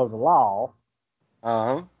follow the law.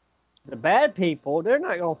 The bad people, they're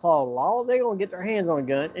not going to follow the law. They're going to get their hands on a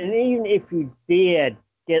gun. And even if you did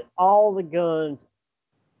get all the guns,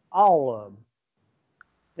 all of them,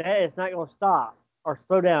 that is not going to stop or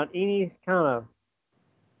slow down any kind of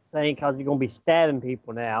thing, because you're going to be stabbing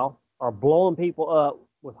people now or blowing people up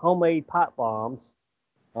with homemade pipe bombs.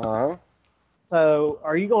 So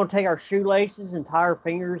are you going to take our shoelaces and tie our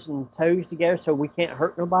fingers and toes together so we can't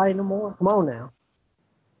hurt nobody no more? Come on now.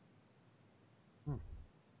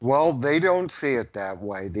 Well, they don't see it that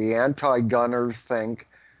way. The anti-gunners think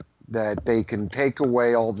that they can take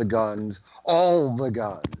away all the guns,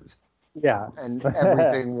 Yeah. and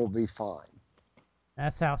everything will be fine.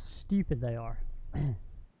 that's how stupid they are.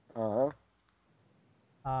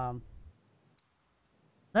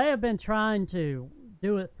 They have been trying to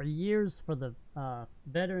do it for years for the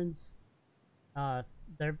veterans. I've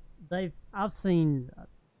seen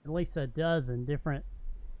at least a dozen different,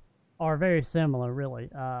 or very similar, really,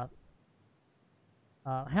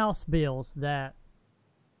 House bills that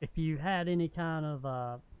if you had any kind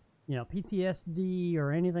of PTSD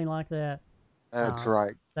or anything like that, That's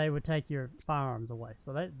right. they would take your firearms away.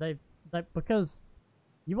 So they because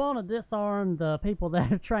you want to disarm the people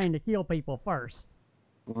that are trained to kill people first,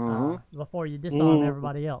 before you disarm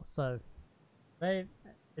everybody else. So it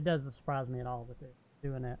doesn't surprise me at all that they're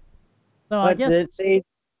doing that. So I guess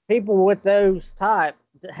people with those type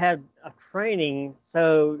have a training,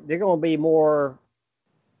 so they're going to be more.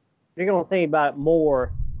 They're going to think about it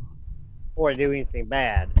more before they do anything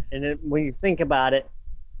bad. And then when you think about it,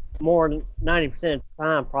 more than 90% of the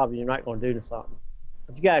time, probably you're not going to do something.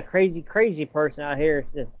 But you got a crazy person out here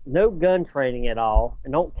that no gun training at all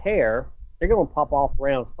and don't care. They're going to pop off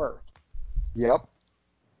rounds first. Yep.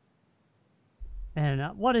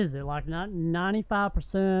 And what is it, like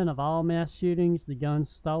 95% of all mass shootings, the gun's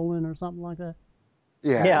stolen or something like that?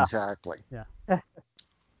 Yeah. Exactly. Yeah.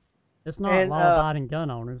 It's not law-abiding gun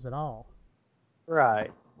owners at all.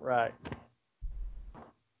 Right.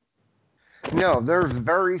 No, there's a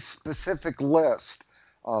very specific list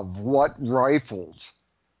of what rifles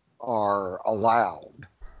are allowed.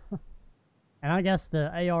 And I guess the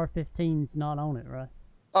AR-15's not on it, right?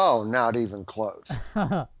 Oh, not even close.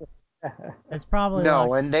 It's probably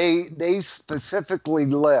and they specifically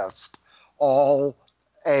list all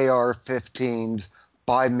AR-15s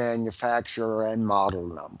by manufacturer and model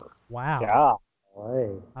number. Wow. Yeah.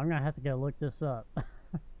 I'm gonna have to go look this up.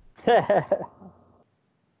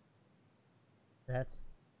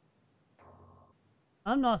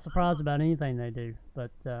 I'm not surprised about anything they do,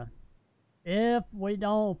 but if we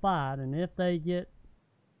don't fight and if they get,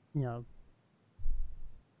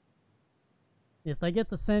 if they get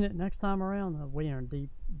the Senate next time around, we are in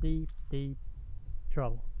deep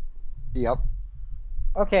trouble. Yep.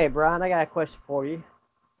 Okay, Brian, I got a question for you.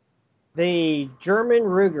 The German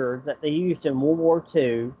Rugers that they used in World War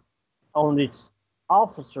II on the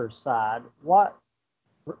officer's side, what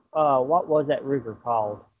was that Ruger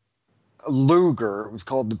called? Luger. It was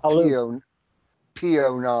called the PO9.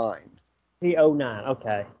 P09,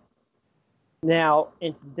 okay. Now,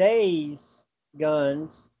 in today's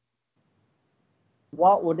guns,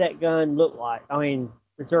 what would that gun look like? I mean,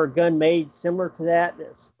 is there a gun made similar to that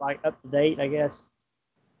that's like up to date, I guess?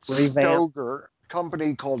 Stoeger,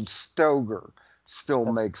 company called Stoeger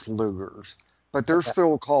still makes Lugers, but they're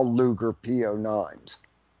still called Luger PO9s.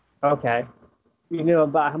 Okay. You know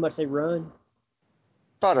about how much they run?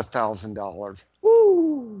 About $1,000.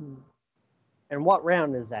 Woo! And what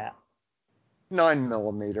round is that?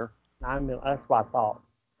 9mm. 9mm. That's what I thought.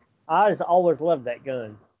 I just always loved that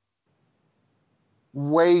gun.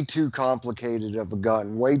 Way too complicated of a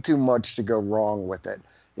gun. Way too much to go wrong with it,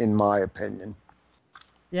 in my opinion.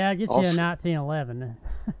 Yeah, it gets you a 1911.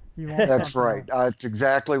 That's right. That's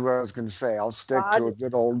exactly what I was going to say. I'll stick to a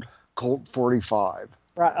good old Colt 45.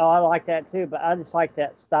 Right. Oh, I like that too, but I just like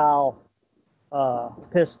that style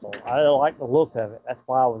pistol. I don't like the look of it. That's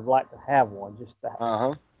why I would like to have one, just to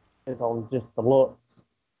on just the looks.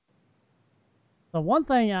 The one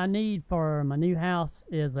thing I need for my new house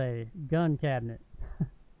is a gun cabinet.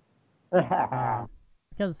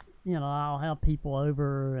 Because, I'll have people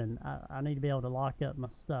over and I need to be able to lock up my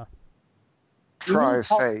stuff. Try a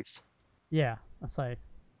safe. Yeah, a safe.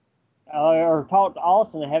 Or talk to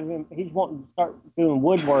Austin and have him, he's wanting to start doing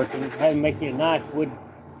woodworking, have him make you a nice wood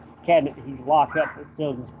cabinet that you can lock up but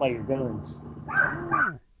still display your guns.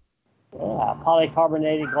 Yeah,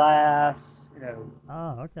 polycarbonated glass,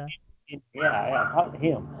 Oh, okay. Yeah, talk to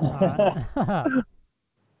him. Right.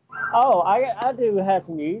 Oh, I do have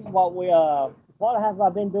some news. What have I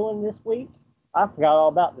been doing this week? I forgot all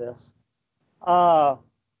about this. The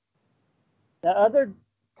other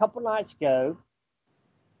couple nights ago,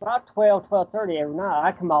 about 12:30 every night,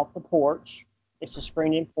 I come off the porch. It's a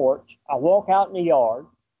screened-in porch. I walk out in the yard.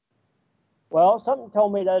 Well, something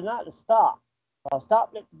told me the other night to stop. So I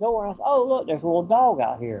stopped at the door and I said, "Oh, look, there's a little dog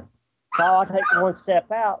out here." So I take one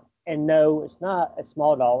step out, and no, it's not a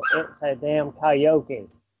small dog. It's a damn coyote.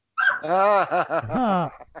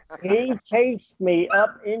 He chased me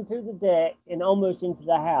up into the deck and almost into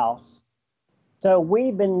the house. So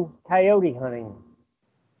we've been coyote hunting.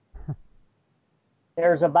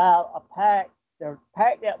 There's about a pack. The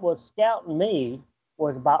pack that was scouting me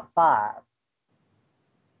was about 5.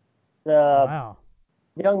 The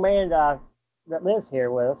young man that lives here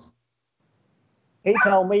with us, he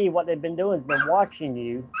told me what they've been doing is been watching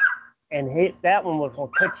you, and that one was going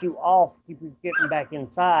to cut you off, keep you getting back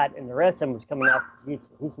inside, and the rest of them was coming out to get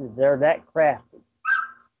you. He said they're that crafty.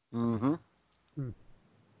 Mm-hmm.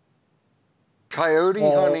 Coyote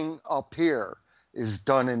hunting up here is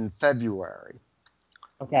done in February.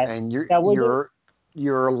 Okay. And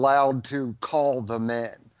you're allowed to call them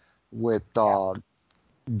in. with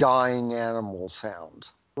dying animal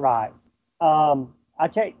sounds. Right. I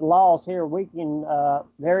checked the laws here. We can.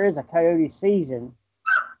 There is a coyote season,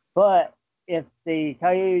 but if the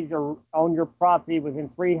coyotes are on your property within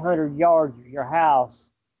 300 yards of your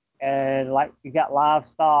house, and like you got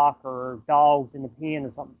livestock or dogs in the pen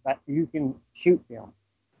or something, that you can shoot them.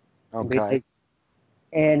 Okay.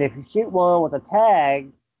 And if you shoot one with a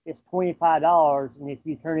tag, it's $25, and if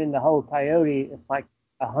you turn in the whole coyote, it's like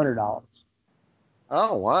 $100.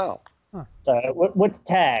 Oh, wow. So with the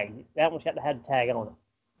tag, that one's got to have the tag on it.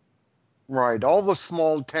 Right. All the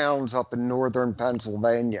small towns up in northern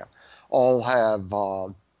Pennsylvania all have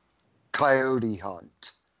coyote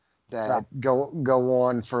hunt that go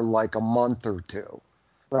on for like a month or two.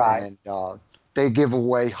 Right. And they give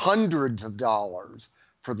away hundreds of dollars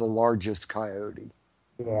for the largest coyote.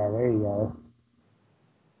 Yeah, there you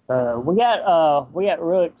go. We got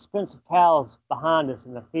really expensive cows behind us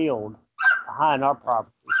in the field, behind our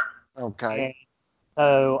property. Okay. And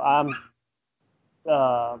so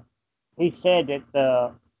he said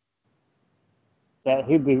that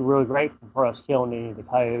he'd be really grateful for us killing any of the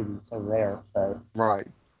coyotes over there. So Right.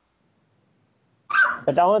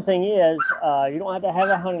 but the only thing is, you don't have to have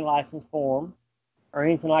a hunting license for them or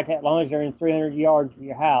anything like that, as long as they're in 300 yards of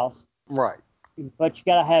your house. Right. But you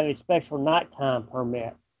got to have a special nighttime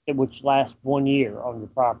permit, which lasts 1 year on your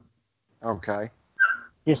property. Okay.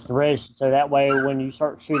 Just to register, so that way when you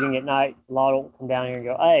start shooting at night, the law don't come down here and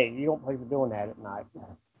go, "Hey, you don't people doing that at night."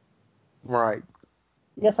 Right.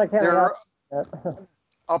 Yes, I can.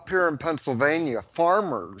 Up here in Pennsylvania,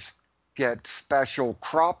 farmers get special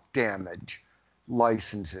crop damage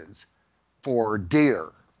licenses for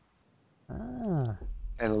deer. Ah.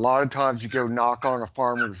 And a lot of times you go knock on a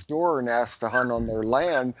farmer's door and ask to hunt on their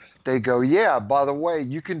land. They go, yeah, by the way,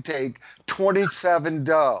 you can take 27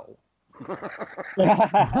 doe.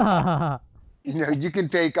 You know, you can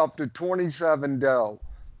take up to 27 doe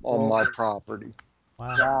on my property.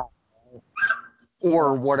 Wow.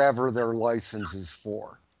 Or whatever their license is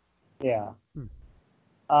for. Yeah.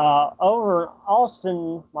 Over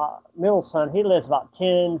Austin, my middle son, he lives about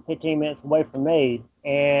 10, 15 minutes away from me,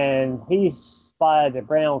 and he spotted a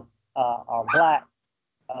brown or black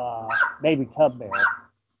baby cub bear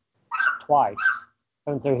twice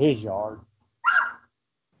coming through his yard.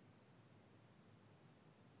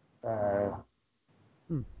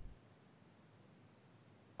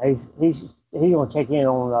 He's gonna check in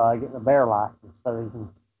on getting a bear license so he can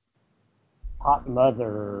pot the mother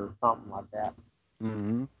or something like that.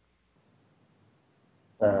 Mm-hmm.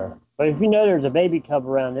 But if you know there's a baby cub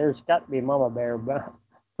around, there's got to be a mama bear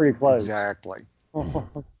pretty close. Exactly.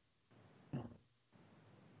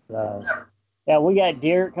 Yeah, we got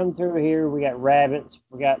deer coming through here. We got rabbits.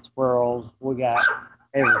 We got squirrels. We got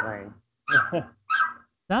everything.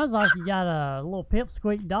 Sounds like you got a little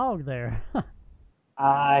pipsqueak dog there.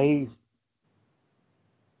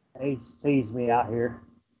 He sees me out here.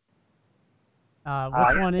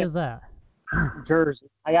 Which one is that? Jersey.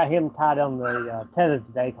 I got him tied on the tether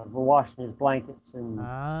today because we're washing his blankets and.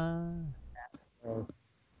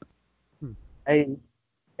 He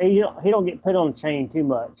don't get put on the chain too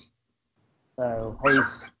much, so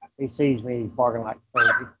he sees me barking like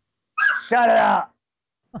crazy. Shut it up!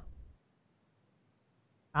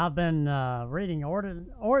 I've been reading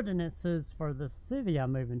ordinances for the city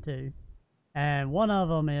I'm moving to, and one of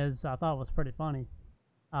them is I thought was pretty funny.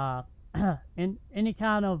 In any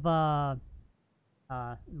kind of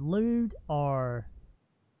lewd or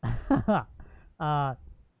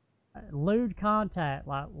lewd contact,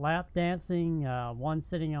 like lap dancing, one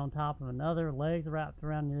sitting on top of another, legs wrapped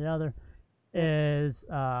around the other, is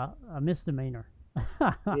a misdemeanor.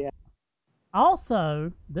 Yeah.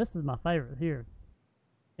 Also, this is my favorite here.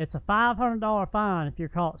 It's a $500 fine if you're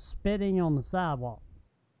caught spitting on the sidewalk.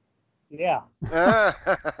 Yeah. Yeah.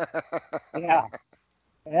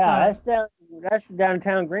 Yeah, that's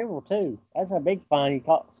downtown Greenville too. That's a big fine. You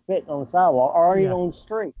caught spitting on the sidewalk or even on the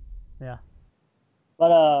street. Yeah.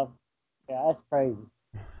 But yeah, that's crazy.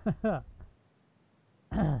 I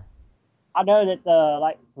know that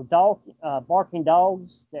like for barking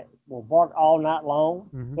dogs that will bark all night long,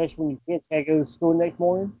 especially when your kids gotta go to school the next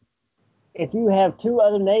morning. If you have two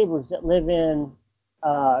other neighbors that live in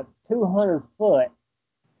 200 foot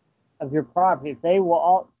of your property, if they will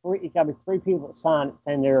all three, it's got to be three people that sign it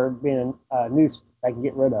saying they're being a nuisance, they can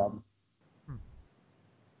get rid of them.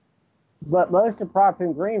 But most of the property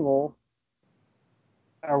in Greenville,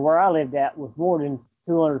 or where I lived at, was more than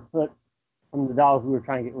 200 foot from the dogs we were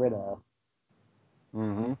trying to get rid of.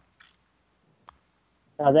 Mm-hmm.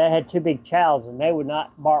 Now they had two big chows, and they would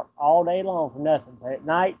not bark all day long for nothing. But at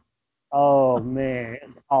night, Oh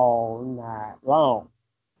man, all night long.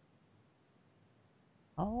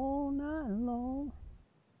 All night long.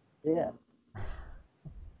 Yeah.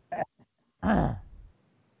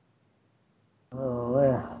 Oh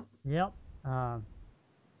yeah. Yep.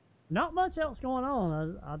 Not much else going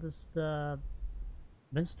on. I just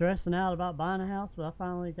been stressing out about buying a house, but I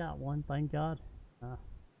finally got one, thank God.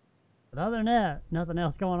 But other than that, nothing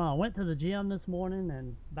else going on. Went to the gym this morning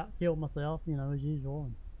and about killed myself, as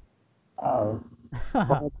usual. Oh.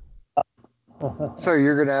 So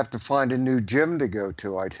you're gonna have to find a new gym to go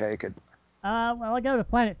to, I take it. Well, I go to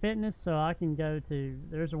Planet Fitness, so I can go to.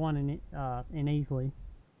 There's one in Easley.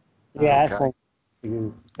 Yeah, that's Okay. what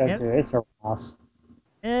you go Yep. to. It's a loss.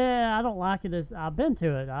 Yeah, I don't like it as I've been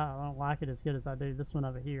to it. I don't like it as good as I do this one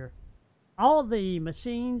over here. All the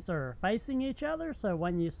machines are facing each other, so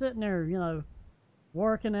when you're sitting there,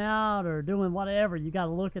 working out or doing whatever, you got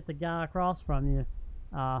to look at the guy across from you.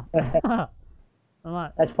 I'm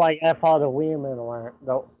like, That's why you got to follow the women around,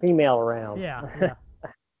 the female around. yeah.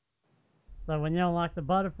 So when you're on like the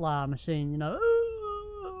butterfly machine,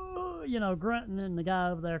 ooh, grunting, and the guy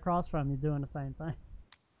over there across from you doing the same thing.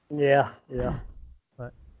 Yeah.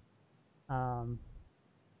 But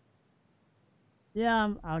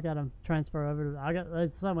yeah, I got to transfer over.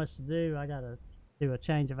 There's so much to do. I got to do a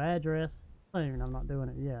change of address. Soon. I'm not doing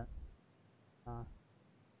it yet.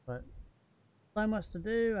 But so much to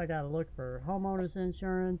do. I got to look for homeowners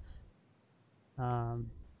insurance.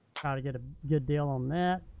 Try to get a good deal on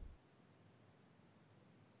that.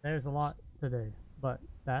 There's a lot to do, but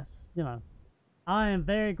that's I am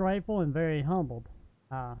very grateful and very humbled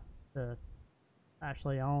to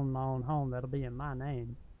actually own my own home that'll be in my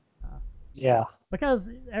name. Yeah. Because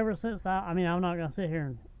ever since I'm not gonna sit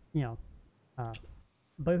here and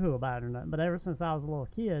boohoo about it or nothing, but ever since I was a little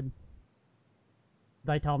kid,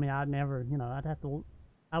 they told me I'd never,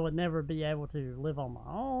 I would never be able to live on my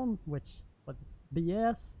own, which was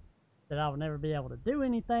BS. That I would never be able to do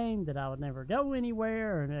anything, that I would never go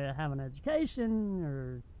anywhere or have an education,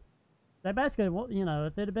 or they basically,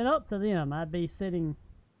 if it had been up to them, I'd be sitting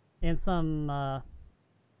in some.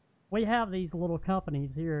 We have these little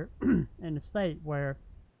companies here in the state where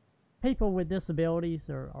people with disabilities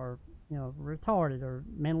or retarded or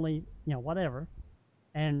mentally, whatever,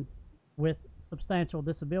 and with substantial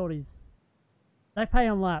disabilities, they pay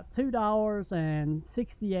them like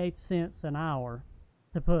 $2.68 an hour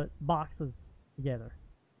to put boxes together.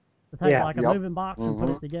 To take Yeah. like a moving box and put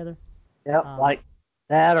it together. Yep. Like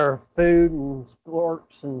that, or food and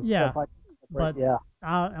sports and stuff like that. But yeah.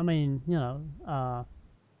 I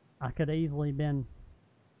could have easily been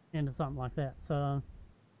into something like that. So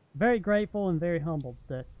very grateful and very humbled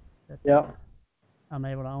that Yep. I'm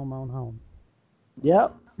able to own my own home.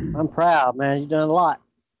 Yep. I'm proud, man. You've done a lot.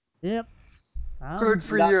 Yep. Good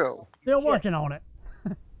for you. Still working on it.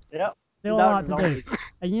 Yep. Still a lot to do.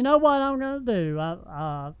 And you know what I'm going to do?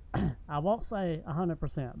 I won't say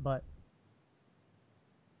 100%, but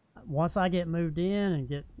once I get moved in and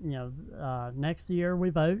get, next year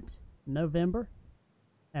we vote in November,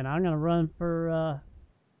 and I'm going to run for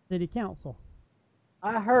city council.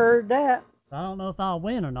 I heard that. I don't know if I'll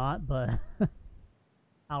win or not, but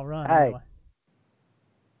I'll run Hey. anyway.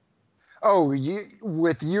 Oh,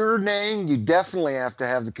 with your name, you definitely have to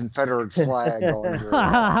have the Confederate flag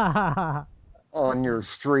on your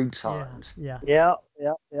street signs. Yeah. Yep.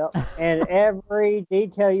 And every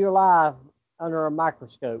detail of your life under a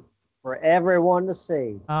microscope for everyone to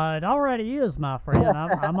see. It already is, my friend.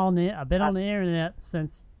 I've been on the internet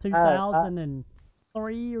since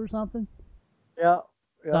 2003 or something. Yep.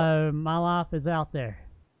 So my life is out there.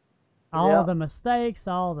 All the mistakes,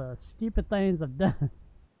 all the stupid things I've done.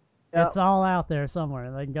 Yep. It's all out there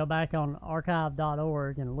somewhere. They can go back on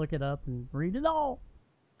archive.org and look it up and read it all.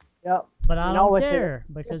 Yep. But I don't care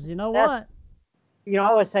because you know what? You know,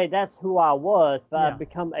 I always say that's who I was, but I've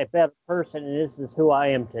become a better person, and this is who I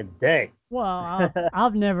am today. Well,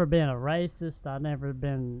 I've never been a racist. I've never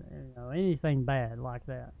been anything bad like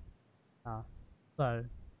that. So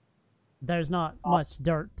there's not much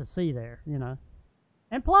dirt to see there, And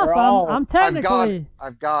plus, I'm technically.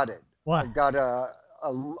 I've got it. What? I've got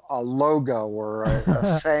a logo or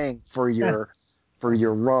a saying for your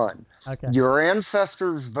run. Okay. Your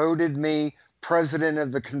ancestors voted me president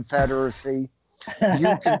of the Confederacy.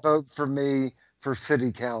 You can vote for me for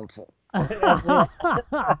city council. Oh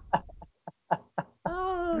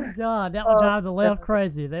God, that would drive the left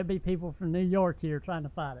crazy. There'd be people from New York here trying to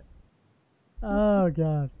fight it. Oh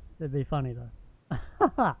God, it'd be funny though.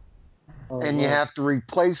 And you have to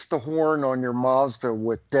replace the horn on your Mazda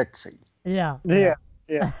with Dixie. Yeah.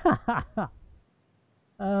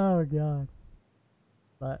 Oh God.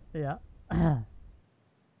 But yeah.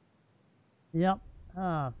 Yep.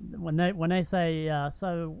 When they say,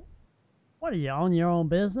 so what are you on your own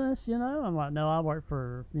business? You know, I'm like, no, I work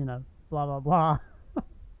for blah blah blah.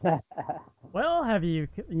 Well, have you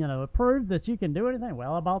approved that you can do anything?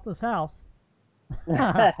 Well, I bought this house.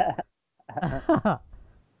 I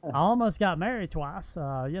almost got married twice.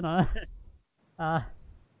 But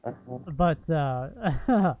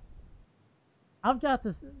I've got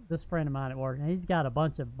this friend of mine at work, and he's got a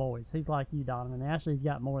bunch of boys. He's like you, Donovan. Actually, he's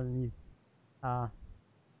got more than you. But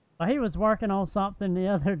he was working on something the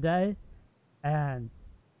other day, and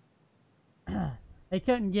he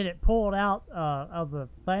couldn't get it pulled out of the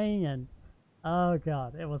thing, and oh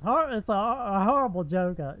god, it was hard. It's a horrible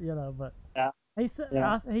joke, But Yeah. he said,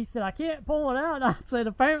 Yeah. I can't pull it out. And I said,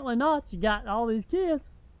 apparently not. You got all these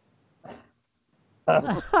kids.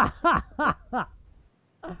 Yeah.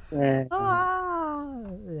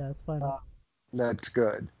 Yeah, it's funny. That's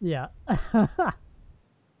good. Yeah.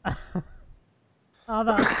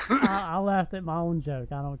 I laughed at my own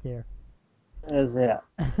joke. I don't care. That's it.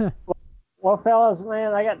 Well, fellas,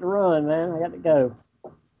 man, I got to run, man. I got to go.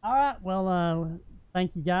 All right. Well,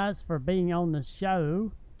 thank you guys for being on the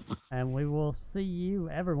show, and we will see you,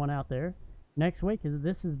 everyone out there, next week.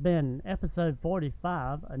 This has been episode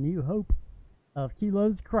 45, A New Hope of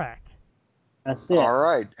Kilos Crack. That's it. All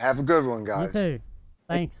right. Have a good one, guys. You too.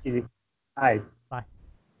 Thanks. Easy. All right.